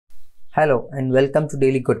Hello and welcome to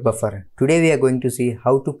Daily Code Buffer. Today we are going to see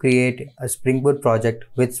how to create a Spring Boot project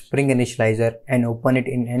with Spring Initializr and open it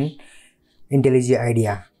in an IntelliJ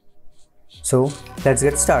IDEA. So let's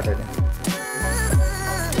get started.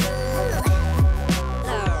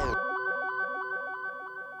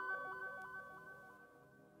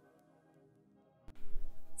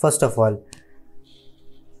 First of all,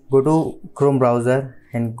 go to Chrome browser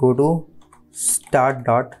and go to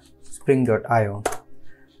start.spring.io.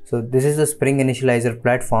 So this is the Spring Initializr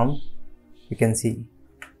platform. You can see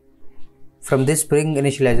from this Spring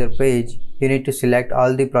Initializr page, you need to select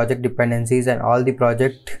all the project dependencies and all the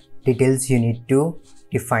project details you need to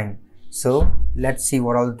define. So let's see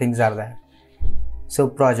what all the things are there. So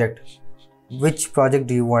project, which project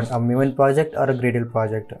do you want, a Maven project or a Gradle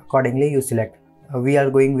project? Accordingly you select. We are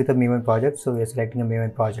going with a Maven project, so we are selecting a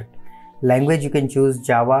Maven project. Language, you can choose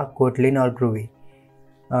Java, Kotlin or Groovy.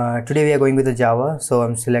 Today we are going with the Java, so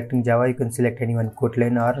I'm selecting Java. You can select anyone,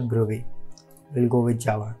 Kotlin or Groovy. We'll go with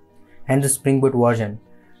Java. And the Spring Boot version.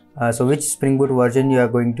 So which Spring Boot version you are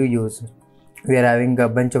going to use? We are having a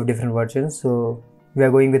bunch of different versions, so we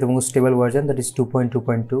are going with the most stable version, that is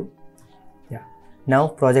 2.2.2. Yeah. Now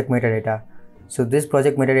project metadata. So this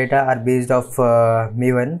project metadata are based off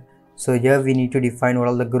Maven. So here we need to define what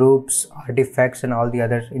all the groups, artifacts and all the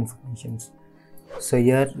other informations. So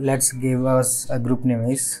here let's give us a group name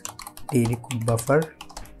is Daily Code Buffer.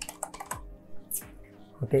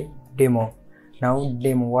 Okay, demo. Now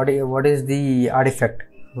demo, what is the artifact?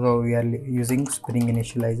 So we are using Spring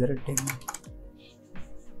Initializr demo.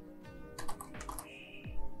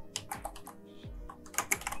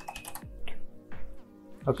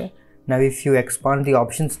 Okay, now if you expand the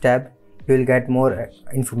options tab, you will get more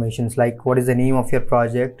informations like what is the name of your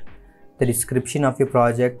project, the description of your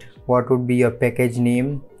project, what would be your package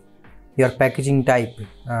name, your packaging type,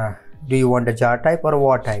 do you want a jar type or a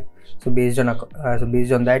war type? So based on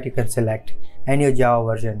that you can select, and your Java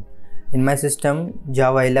version. In my system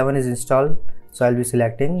Java 11 is installed, so I'll be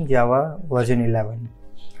selecting Java version 11.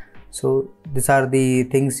 So these are the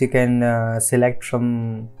things you can select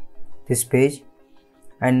from this page.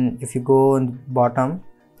 And if you go on the bottom,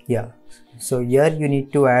 yeah, so here you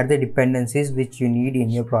need to add the dependencies which you need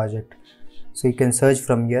in your project. So you can search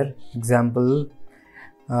from here. Example,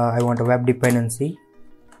 I want a web dependency,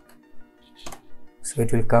 so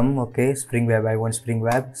it will come. Okay, Spring Web, I want Spring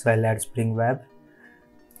Web, so I'll add Spring Web.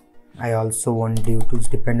 I also want DevTools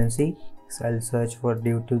dependency, so I'll search for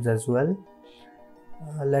DevTools as well.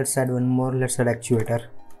 Let's add one more. Let's add actuator.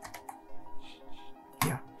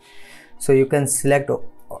 Yeah, so you can select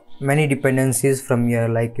many dependencies from here.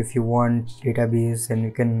 Like if you want database, and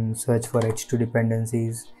you can search for H2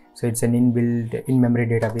 dependencies. So it's an inbuilt in-memory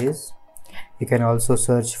database. You can also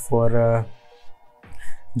search for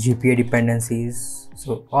GPA dependencies.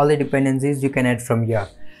 So all the dependencies you can add from here.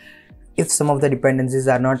 If some of the dependencies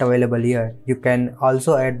are not available here, you can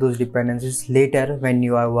also add those dependencies later when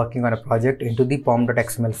you are working on a project into the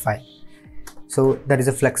pom.xml file. So there is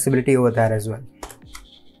a flexibility over there as well.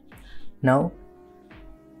 Now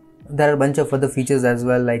there are a bunch of other features as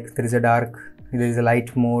well, like there is a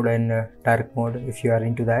light mode and dark mode if you are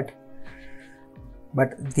into that.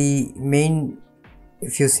 But the main,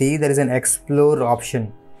 if you see, there is an explore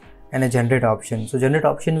option and a generate option. So generate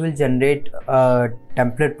option will generate a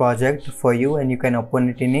template project for you, and you can open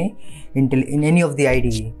it in any of the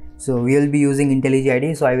IDE. So we will be using IntelliJ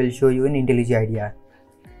IDE, so I will show you in IntelliJ IDEA.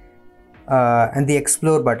 And the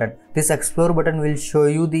explore button, this explore button will show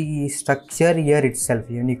you the structure here itself.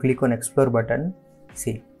 When you click on explore button,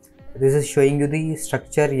 see, this is showing you the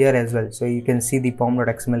structure here as well. So you can see the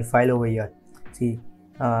pom.xml file over here. See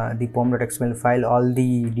the pom.xml file, all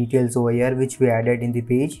the details over here which we added in the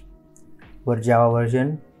page for Java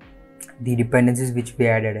version, the dependencies which we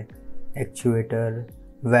added, actuator,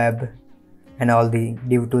 web and all the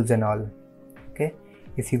DevTools and all. Okay,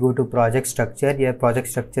 if you go to project structure, here project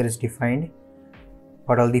structure is defined,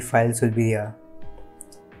 what all the files will be here.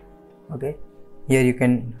 Okay, here you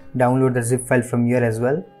can download the zip file from here as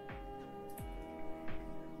well.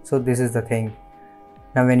 So this is the thing.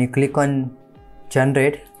 Now when you click on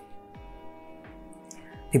generate,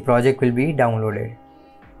 the project will be downloaded.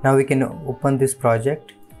 Now we can open this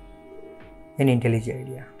project in IntelliJ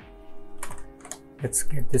IDEA. Let's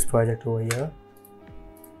get this project over here,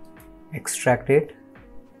 extract it.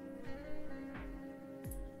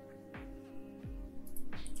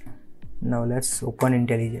 Now let's open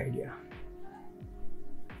IntelliJ IDEA.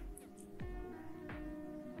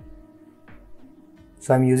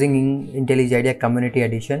 So I'm using IntelliJ IDEA Community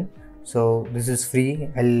Edition. So this is free.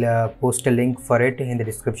 I'll post a link for it in the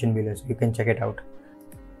description below, so you can check it out.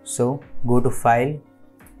 So go to file,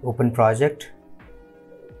 open project,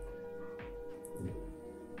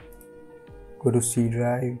 go to C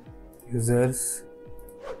drive, users,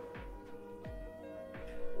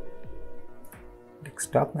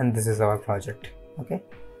 desktop, and this is our project. Okay,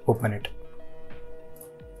 open it,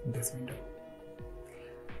 this window.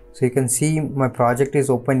 So you can see my project is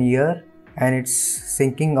open here and it's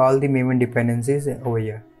syncing all the Maven dependencies over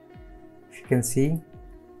here. If you can see,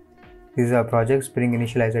 this is our project, Spring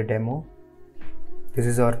Initializr demo. This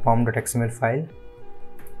is our pom.xml file.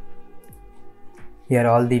 Here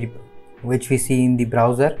all the which we see in the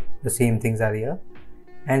browser, the same things are here,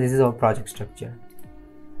 and this is our project structure.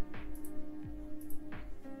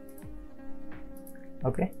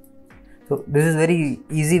 Okay, so this is very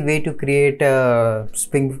easy way to create a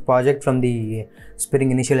Spring project from the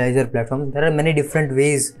Spring Initializr platform. There are many different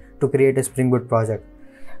ways to create a Spring Boot project.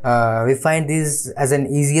 We find this as an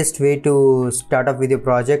easiest way to start up with your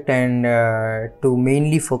project and to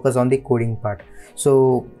mainly focus on the coding part.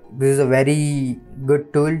 So this is a very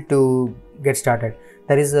good tool to get started.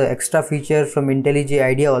 There is an extra feature from IntelliJ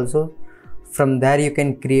IDEA also. From there you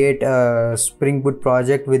can create a Spring Boot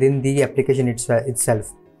project within the application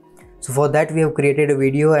itself. So for that we have created a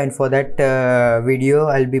video, and for that video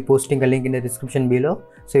I'll be posting a link in the description below,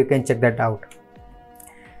 so you can check that out.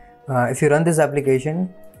 If you run this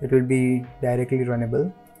application, it will be directly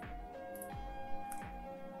runnable.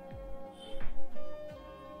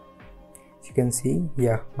 As you can see,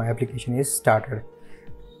 yeah, my application is started.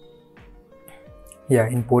 Yeah,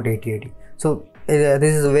 in port 8080. So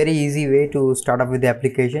this is a very easy way to start up with the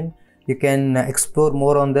application. You can explore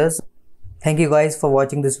more on this. Thank you guys for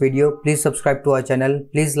watching this video. Please subscribe to our channel.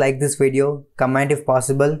 Please like this video, comment if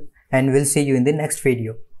possible, and we'll see you in the next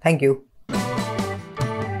video. Thank you.